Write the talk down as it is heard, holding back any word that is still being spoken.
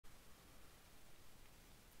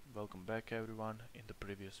Welcome back everyone. In the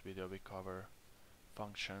previous video we cover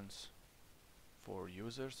functions for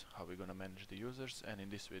users, how we're gonna manage the users, and in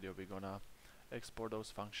this video we're gonna export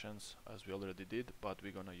those functions as we already did, but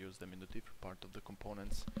we're gonna use them in the different part of the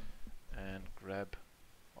components and grab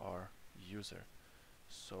our user.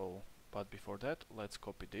 But before that, let's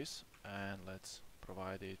copy this and let's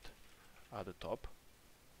provide it at the top.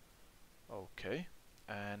 Okay,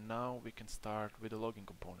 and now we can start with the login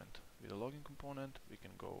component. With the login component we can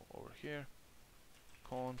go over here,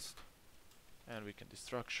 const, and we can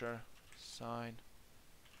destructure sign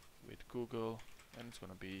with Google, and it's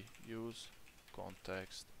gonna be use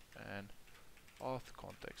context and auth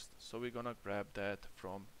context. So we're gonna grab that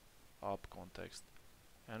from app context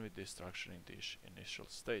and with destructuring this initial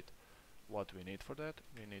state. What we need for that,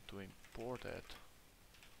 we need to import that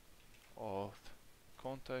auth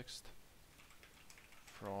context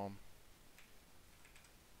from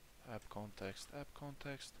app context.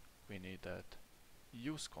 We need that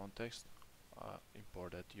use context,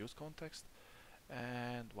 import that use context,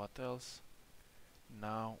 and what else?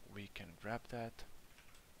 Now we can grab that,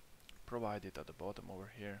 provide it at the bottom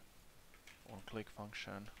over here on click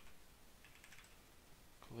function,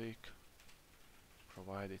 click,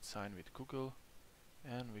 provide it sign with Google,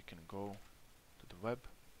 and we can go to the web,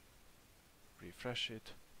 refresh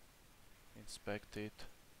it, inspect it,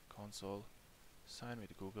 console, sign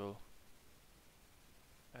with Google,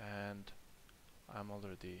 and I'm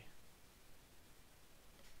already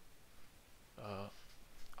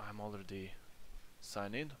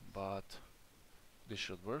signed in, but this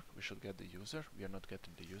should work. We should get the user. We are not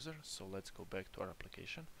getting the user, so let's go back to our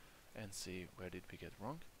application and see where did we get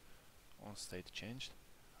wrong. On state changed.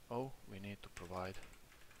 Oh, we need to provide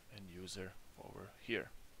an user over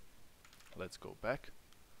here. Let's go back.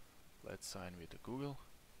 Let's sign with the Google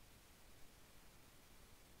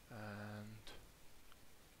and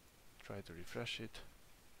try to refresh it.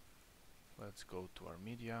 Let's go to our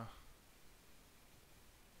media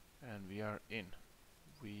and we are in.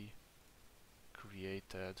 We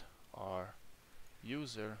created our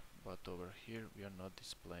user, but over here we are not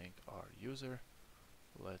displaying our user.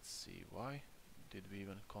 Let's see why. Did we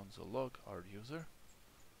even console log our user?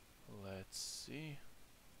 Let's see.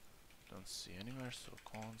 Don't see anywhere, so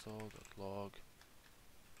console.log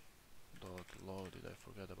did I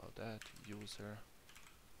forget about that? User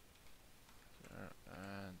there,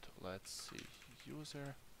 and let's see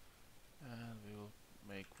user, and we will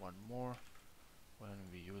make one more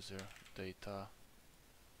when we user data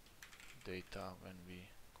when we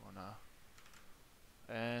gonna,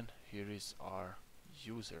 and here is our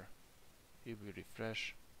user. If we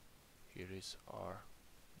refresh, here is our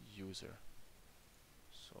user.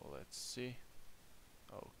 So let's see.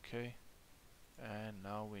 Okay, and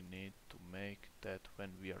now we need to make that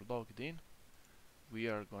when we are logged in,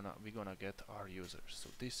 we're gonna get our user. So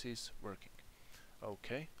this is working.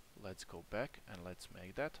 Okay, let's go back and let's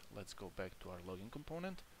make that. Let's go back to our login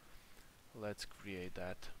component. Let's create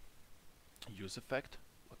that use effect,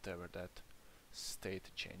 whatever that state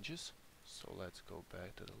changes. So let's go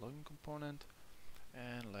back to the login component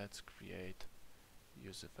and let's create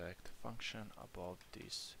use effect function about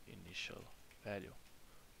this initial value.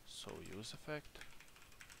 So use effect,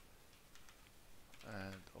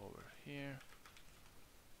 and over here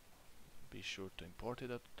be sure to import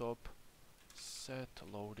it at the top, set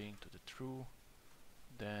loading to the true,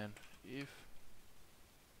 then if,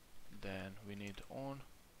 then we need on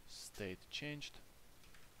state changed,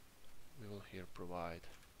 we will here provide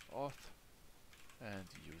auth and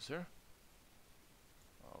user.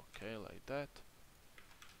 Okay, like that.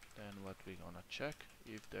 Then what we're gonna check,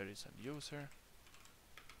 if there is a user,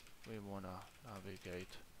 we wanna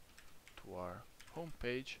navigate to our home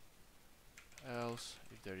page, else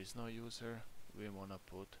if there is no user we wanna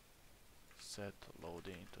put set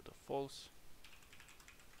loading to the false,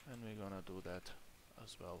 and we're gonna do that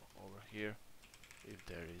as well over here if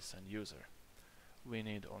there is an user. We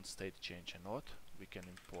need on state change and not. We can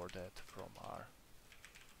import that from our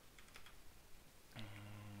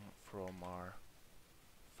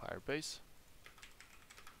Firebase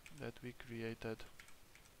that we created.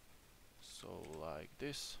 So like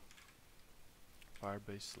this,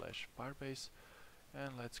 Firebase,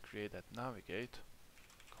 and let's create that navigate,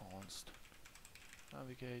 const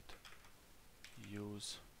navigate,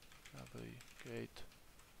 use navigate,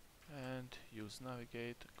 and use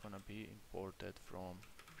navigate gonna be imported from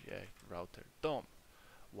React Router DOM.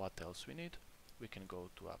 What else we need? We can go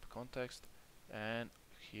to app context and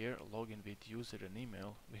here login with user and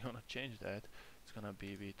email. We're gonna change that. It's gonna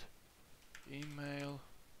be with email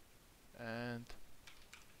and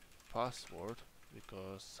password,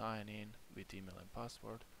 because sign in with email and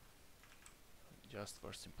password. just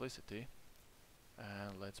for simplicity,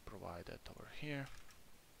 and let's provide that over here,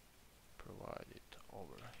 provide it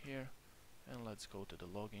over here, and let's go to the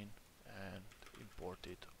login and import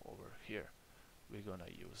it over here. We're gonna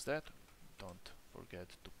use that. Don't forget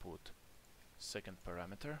to put second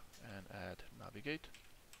parameter and add navigate,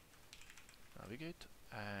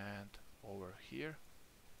 and over here,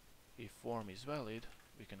 if form is valid,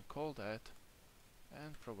 we can call that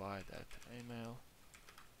and provide that email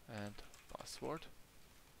and password,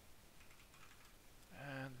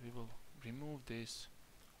 and we will remove this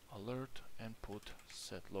alert and put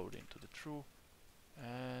set loading to the true,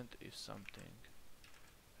 and if something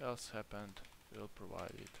else happened, we'll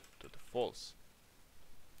provide it to the false.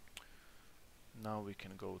 Now we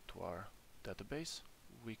can go to our database.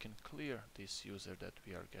 We can clear this user that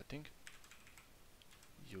we are getting,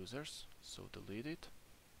 users, so delete it.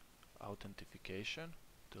 Authentication,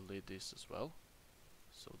 delete this as well,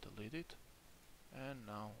 so delete it. And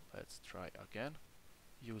now let's try again.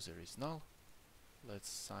 User is null. Let's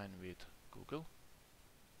sign with Google.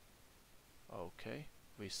 Okay,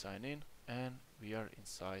 we sign in and we are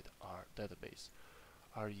inside our database.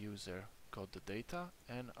 Our user got the data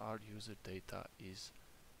and our user data is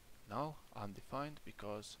null, undefined,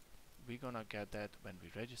 because we're gonna get that when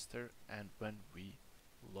we register and when we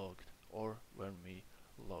logged or when we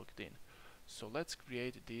logged in. So let's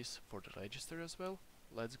create this for the register as well.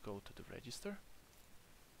 Let's go to the register.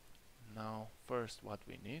 Now first what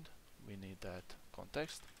we need that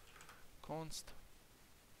context, const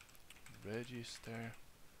register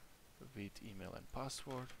with email and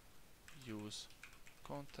password, use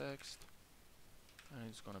context, and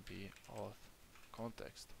it's gonna be auth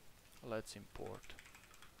context. Let's import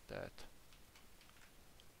that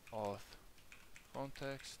auth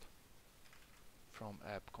context from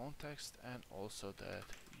app context, and also that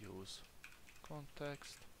use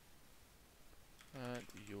context and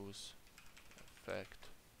use effect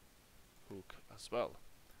hook as well.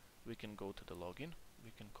 We can go to the login,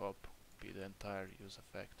 we can copy the entire use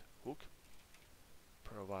effect hook,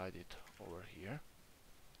 provide it over here.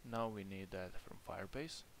 Now we need that from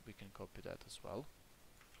Firebase, we can copy that as well,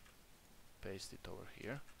 paste it over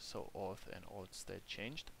here, so auth and auth state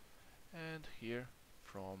changed, and here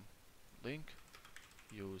from link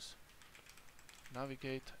use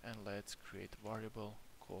navigate, and let's create a variable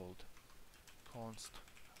called const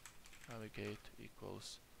navigate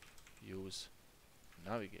equals use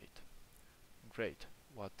navigate. Great.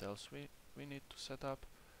 What else we need to set up?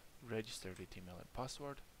 Register with email and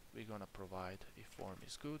password. We're gonna provide if form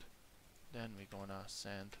is good, then we're gonna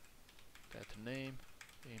send that name,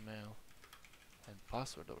 email and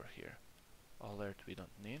password over here. Alert we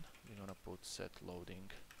don't need, we're gonna put set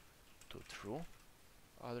loading to true,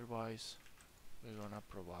 otherwise we're gonna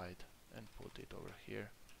provide and put it over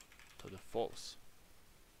here to the false.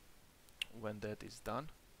 When that is done,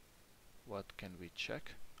 what can we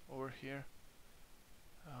check over here?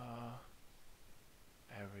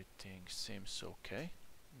 Everything seems okay.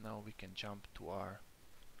 Now we can jump to our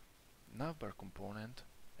navbar component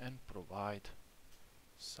and provide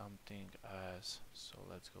something as, so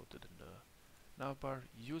let's go to the navbar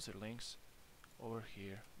user links. Over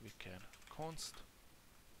here we can const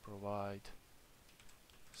provide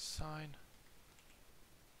sign,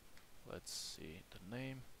 let's see the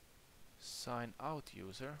name, sign out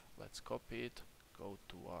user, let's copy it, go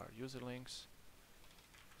to our user links,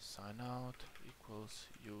 sign out equals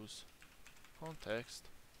use context,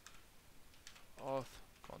 auth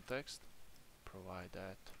context, provide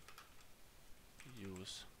that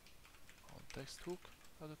use context hook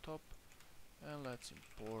at the top, and let's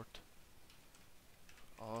import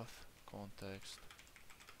auth context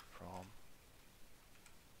from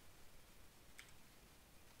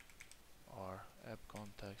our app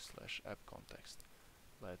context / app context.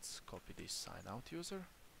 Let's copy this sign out user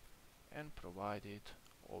and provide it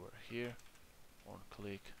over here on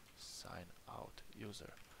click sign out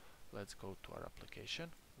user. Let's go to our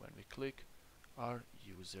application. When we click, our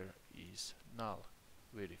user is null.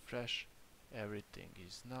 We refresh, everything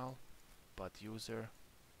is null, but user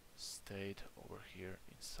stayed over here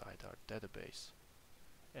inside our database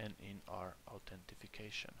and in our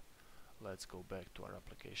authentication. Let's go back to our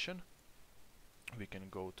application. We can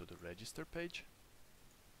go to the register page.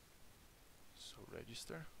 So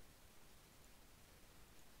register.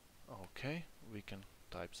 Okay, we can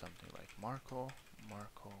type something like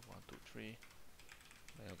Marco123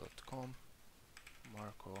 mail.com,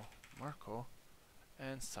 Marco,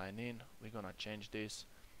 and sign in. We're gonna change this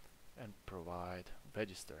and provide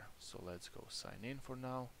register. So let's go sign in for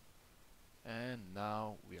now, and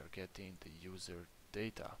now we are getting the user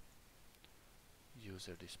data.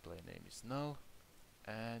 User display name is null,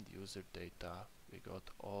 and user data. We got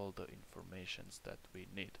all the informations that we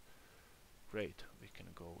need. Great, we can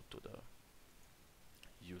go to the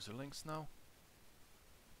user links now.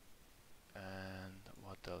 And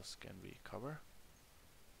what else can we cover?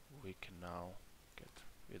 We can now get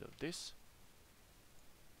rid of this,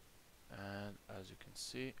 and as you can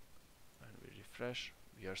see, when we refresh,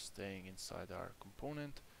 we are staying inside our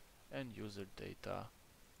component, and user data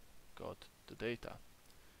got the data.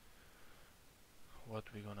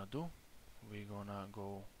 What we're gonna do, we're gonna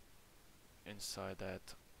go inside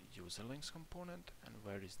that user links component, and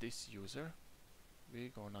where is this user? We're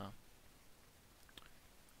gonna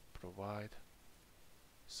provide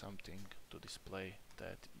something to display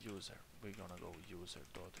that user. We're gonna go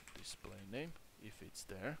user.displayName if it's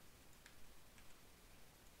there,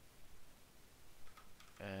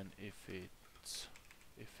 and if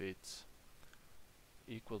it's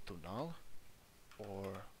equal to null,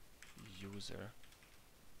 or user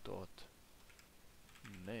dot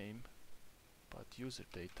name, but user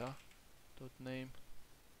data dot name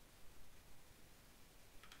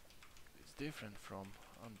is different from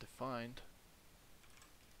undefined,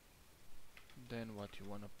 then what you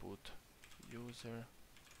want to put, user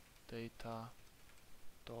data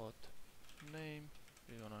dot name.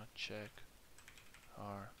 We're gonna check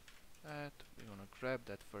our at, we're gonna grab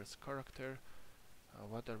that first character.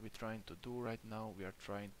 What are we trying to do right now? We are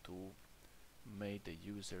trying to make the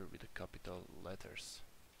user with the capital letters.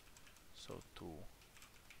 So to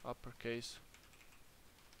uppercase,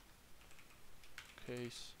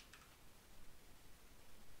 case,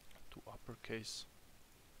 to uppercase.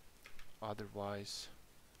 Otherwise,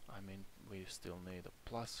 I mean, we still need a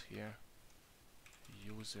plus here.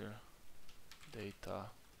 User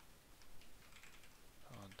data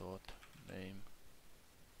dot name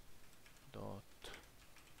dot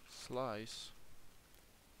slice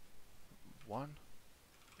 1,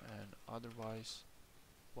 and otherwise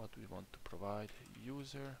what we want to provide,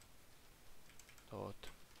 user dot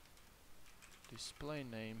display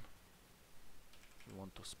name. We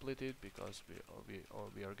want to split it because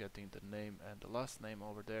we are getting the name and the last name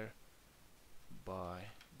over there by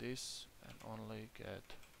this, and only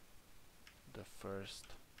get the first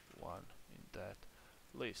one in that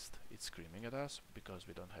list. It's screaming at us because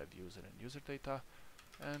we don't have user and user data,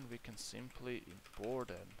 and we can simply import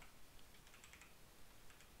them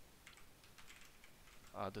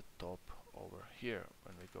at the top over here.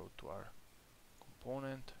 When we go to our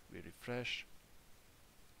component, we refresh,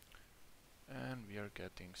 and we are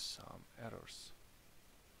getting some errors.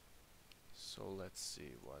 So let's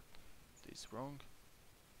see what is wrong.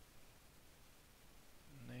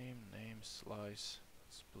 Name slice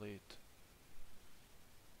split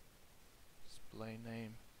display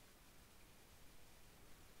name.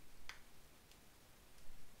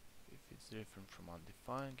 If it's different from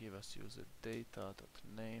undefined, give us user data dot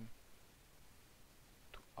name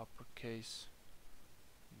to uppercase.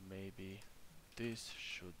 Maybe this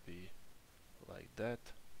should be like that,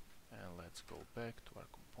 and let's go back to our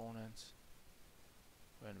components.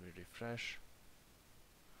 When we refresh,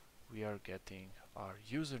 we are getting our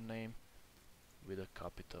username with a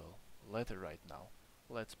capital letter right now.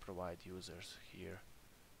 Let's provide users here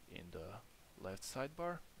in the left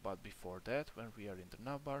sidebar, but before that, when we are in the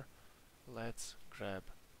navbar, let's grab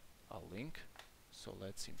a link. So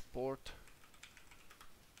let's import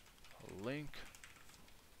a link,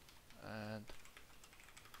 and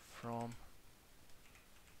from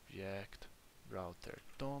React router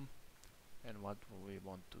DOM, and what we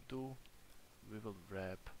want to do, we will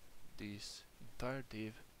wrap this entire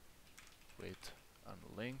div with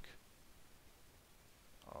a link.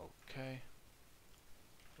 Okay,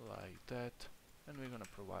 like that, and we're gonna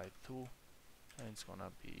provide two, and it's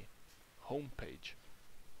gonna be home page.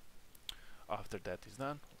 After that is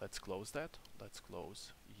done, let's close that. Let's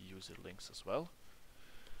close user links as well.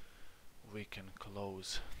 We can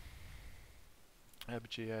close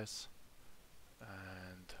app.js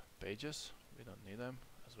and pages, we don't need them,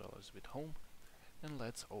 as well as with home. And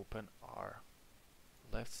let's open our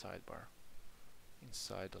left sidebar.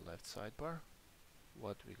 Inside the left sidebar,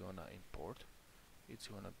 what we're gonna import, it's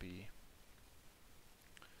gonna be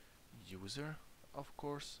user, of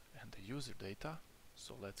course, and the user data.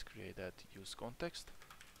 So let's create that use context,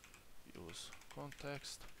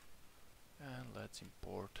 and let's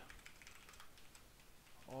import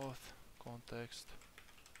auth context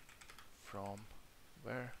from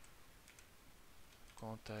where,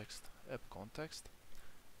 context, app context,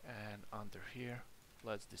 and under here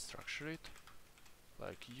let's destructure it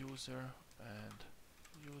like user, and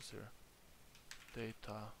user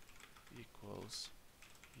data equals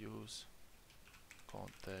use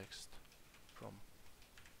context from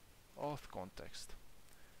auth context.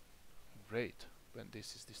 Great. When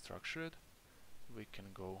this is destructured, we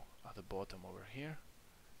can go at the bottom over here,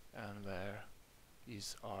 and where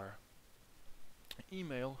is our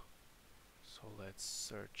email. So let's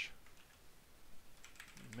search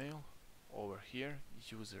email. Over here,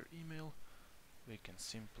 user email, we can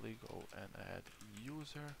simply go and add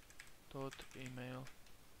user.email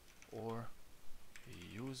or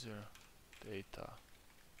user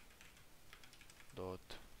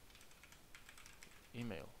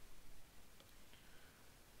data.email.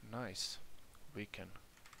 Nice. We can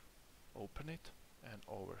open it, and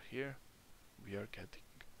over here we are getting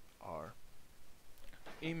our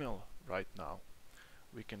email right now.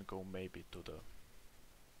 We can go maybe to the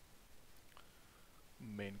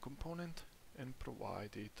main component and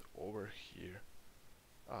provide it over here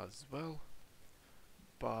as well,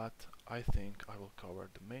 but I think I will cover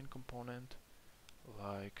the main component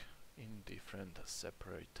like in different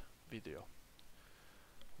separate video.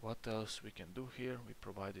 What else we can do here? We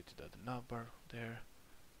provided that navbar there,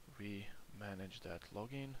 we manage that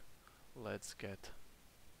login. Let's get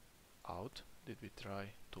out. Did we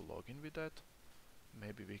try to log in with that?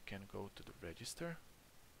 Maybe we can go to the register.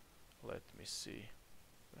 Let me see.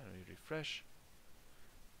 When we refresh,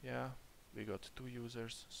 yeah, we got 2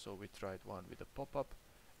 users, so we tried one with a pop-up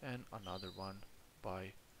and another one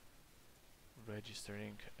by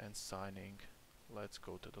registering and signing. Let's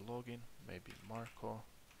go to the login, maybe Marco.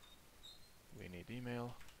 We need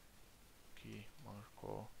email, key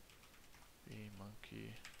Marco,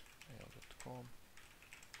 vmonkey.mail.com.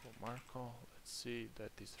 Go Marco, let's see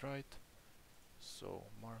that is right. So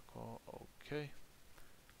Marco, okay,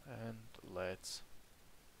 and let's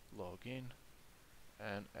log in,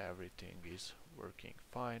 and everything is working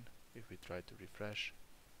fine. If we try to refresh,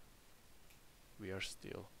 we are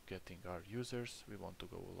still getting our users. We want to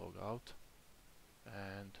go log out,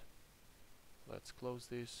 and let's close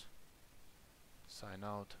this, sign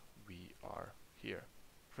out. We are here.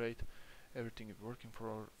 Great, everything is working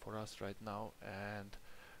for us right now, and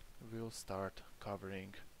we'll start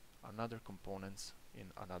covering another components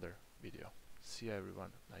in another video. See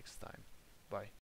everyone next time. Bye.